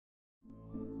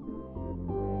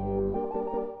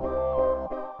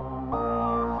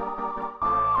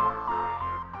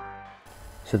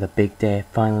So the big day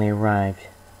finally arrived.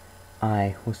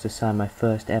 I was to sign my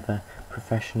first ever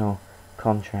professional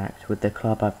contract with the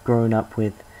club I've grown up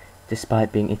with,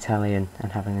 despite being Italian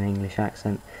and having an English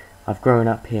accent. I've grown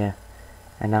up here,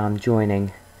 and now I'm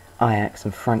joining Ajax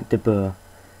and Frank de Boer.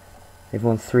 They've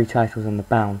won 3 titles on the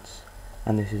bounce,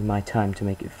 and this is my time to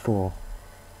make it 4.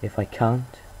 If I can't,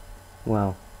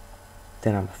 well,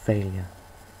 then I'm a failure.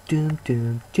 Doom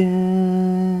doom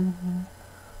doom.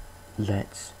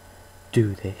 Let's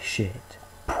do this shit.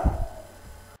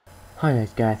 Hi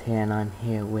guys, Gareth here, and I'm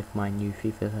here with my new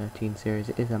FIFA 13 series.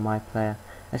 It is a My Player.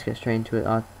 Let's get straight into it.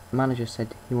 Our manager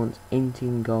said he wants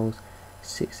 18 goals,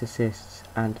 6 assists,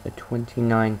 and a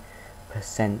 29%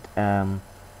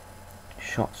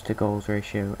 shots to goals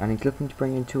ratio. And he's looking to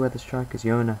bring in 2 other strikers,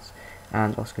 Jonas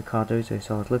and Oscar Cardozo.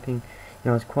 So I was looking,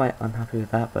 I was quite unhappy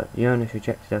with that, but Jonas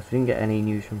rejected us. We didn't get any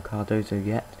news from Cardozo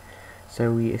yet,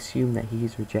 so we assume that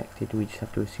he's rejected. We just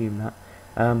have to assume that.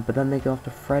 But then they go after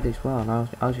Fred as well, and I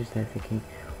was just there thinking,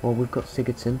 well, we've got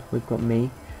Sigurdsson, we've got me,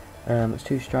 it's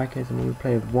 2 strikers, and we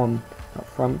play with 1 up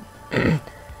front. Do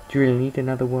you really need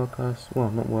another world class? Well,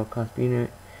 not world class, but need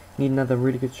another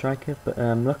really good striker. But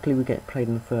luckily we get played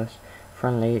in the first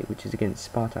friendly, which is against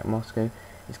Spartak Moscow.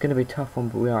 It's going to be a tough one,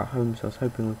 but we are at home, so I was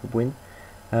hoping we could win.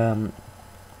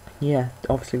 Yeah,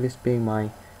 obviously this being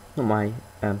not my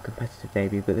competitive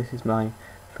debut, but this is my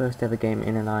first ever game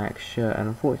in an Ajax shirt, and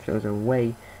unfortunately it was a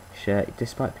away shirt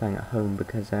despite playing at home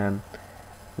because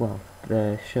well,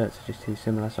 the shirts are just too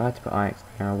similar, so I had to put Ajax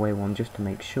in our away one just to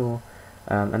make sure.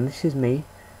 And this is me,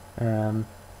 looking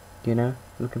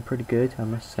pretty good, I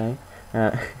must say.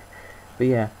 But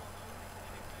yeah,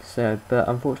 but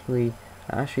unfortunately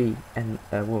actually,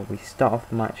 we start off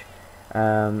the match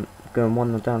going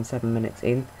 1-0 down 7 minutes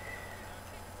in.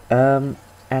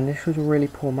 And this was a really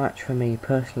poor match for me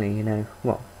personally,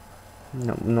 well,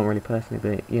 not really personally,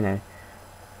 but,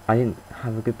 I didn't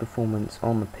have a good performance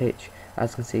on the pitch.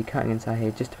 As you can see, cutting inside here,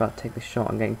 just about to take the shot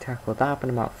and getting tackled. That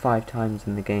happened about 5 times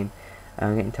in the game.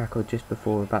 Getting tackled just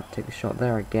before we're about to take the shot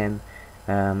there again.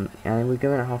 And we're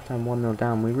going at half-time 1-0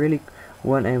 down. We really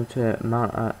weren't able to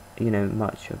mount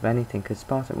much of anything, because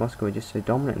Spartak Moscow were just so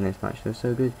dominant in this match. They were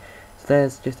so good. So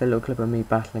there's just a little clip of me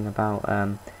battling about,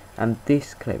 and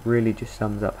this clip really just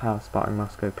sums up how Spartak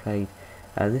Moscow played.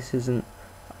 This wasn't,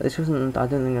 I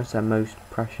don't think that's their most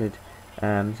pressured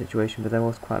situation, but there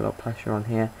was quite a lot of pressure on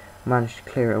here. I managed to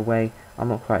clear it away. I'm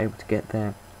not quite able to get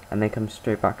there, and they come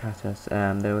straight back at us.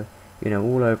 They were,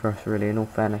 all over us really, in all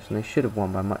fairness, and they should have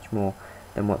won by much more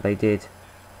than what they did.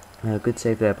 Good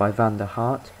save there by Van der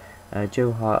Hart.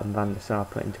 Joe Hart and Van der Sar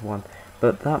put into one.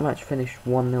 But that match finished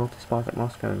 1-0 to Spartak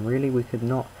Moscow, and really we could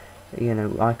not,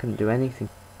 I couldn't do anything.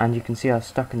 And you can see I was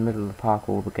stuck in the middle of the park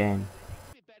all the game.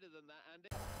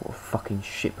 What a fucking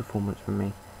shit performance from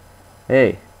me.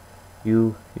 Hey,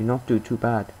 you not do too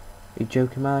bad. You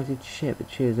joking, man? It's shit, but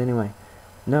cheers anyway.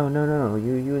 No,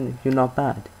 you're not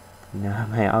bad. No,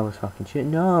 mate, I was fucking shit.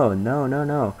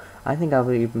 No. I think I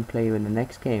will even play you in the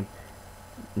next game.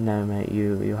 No, mate,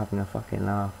 you're having a fucking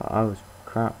laugh. I was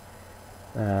crap.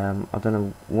 I don't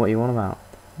know what you want about.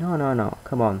 No.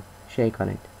 Come on, shake on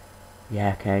it.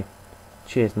 Yeah, okay.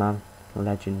 Cheers, man.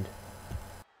 Legend.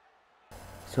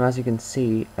 So as you can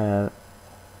see, De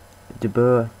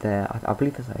Boer there, I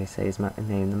believe that's how you say his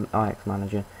name, the Ajax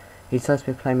manager, he decides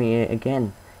to be playing me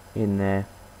again in the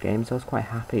game, so I was quite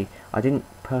happy. I didn't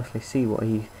personally see what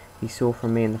he saw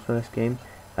from me in the first game,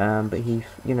 but he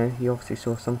obviously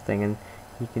saw something, and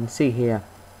you can see here,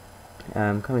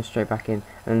 coming straight back in,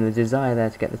 and the desire there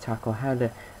to get the tackle. I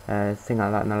had a thing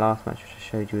like that in the last match, which I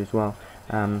showed you as well.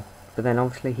 But then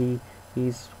obviously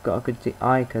he's got a good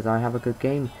eye, because I have a good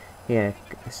game here,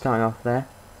 starting off there,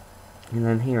 and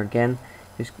then here again,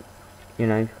 just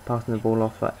passing the ball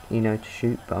off, to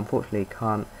shoot, but unfortunately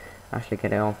can't actually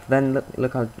get it off. Then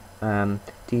look how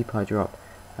deep I drop.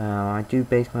 I do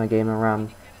base my game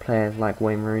around players like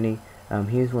Wayne Rooney.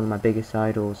 He is one of my biggest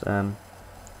idols, and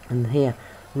here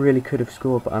really could have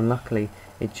scored, but unluckily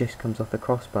it just comes off the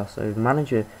crossbar. So the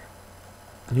manager,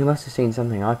 you must have seen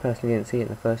something. I personally didn't see it in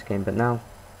the first game, but now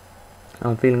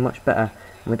I'm feeling much better.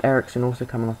 And with Ericsson also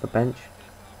coming off the bench,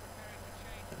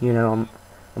 I'm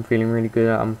feeling really good.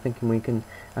 I'm thinking we can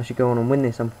actually go on and win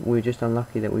this. We were just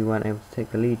unlucky that we weren't able to take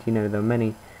the lead. There were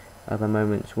many other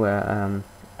moments where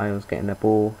I was getting the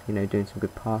ball, doing some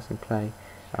good passing play.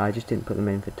 I just didn't put them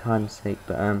in for time's sake.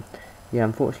 But yeah,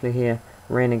 unfortunately here,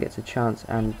 Reina gets a chance,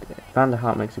 and Van der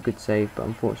Hart makes a good save, but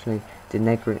unfortunately De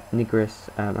Nigris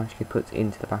actually puts it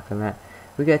into the back of the net.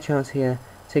 We get a chance here,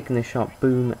 taking the shot,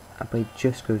 boom, but it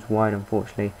just goes wide,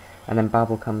 unfortunately, and then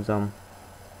Babel comes on.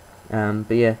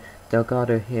 But yeah,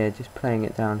 Delgado here, just playing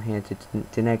it down here to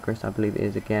Denegris, I believe it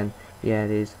is again. Yeah,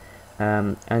 it is.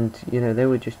 And you know,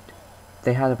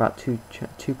 they had about two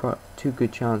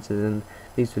good chances, and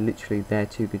these were literally their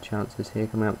 2 good chances here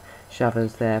coming up.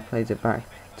 Chavez there plays it back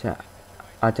to,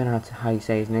 I don't know how you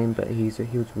say his name, but he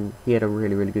had a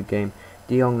really good game.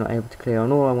 De Jong not able to clear,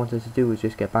 and all I wanted to do was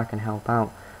just get back and help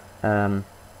out.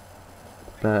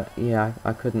 But yeah,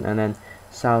 I couldn't, and then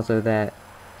Salzo there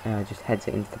just heads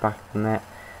it into the back of the net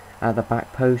at the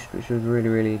back post, which was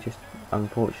really just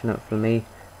unfortunate for me.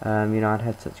 You know, I'd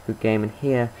had such a good game, and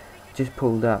here just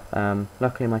pulled up.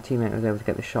 Luckily my teammate was able to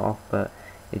get the shot off, but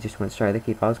it just went straight at the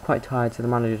keeper. I was quite tired, so the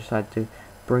manager decided to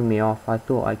bring me off. I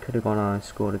thought I could have gone on and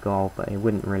scored a goal, but it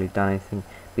wouldn't really done anything,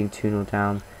 being 2-0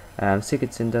 down.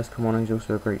 Sigurdsson does come on, he's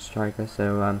also a great striker,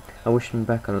 so I wish him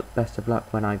best of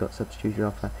luck when I got substituted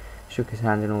off. I shook his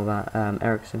hand and all that.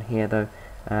 Ericsson here though,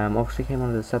 obviously came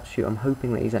on as a substitute. I'm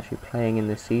hoping that he's actually playing in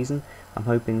this season. I'm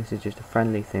hoping this is just a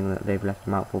friendly thing that they've left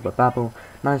him out for. But Babel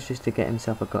managed just to get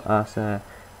himself a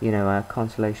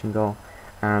consolation goal,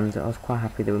 and I was quite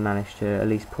happy that we managed to at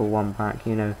least pull one back.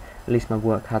 You know, at least my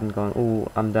work hadn't gone,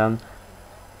 oh, I'm done.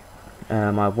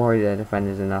 I worried their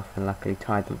defenders enough, and luckily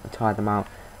tied them out.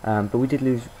 But we did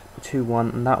lose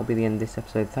 2-1, and that will be the end of this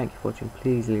episode. Thank you for watching.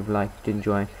 Please leave a like if you did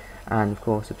enjoy, and of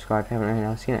course subscribe if you haven't already.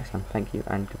 I'll see you next time. Thank you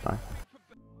and goodbye.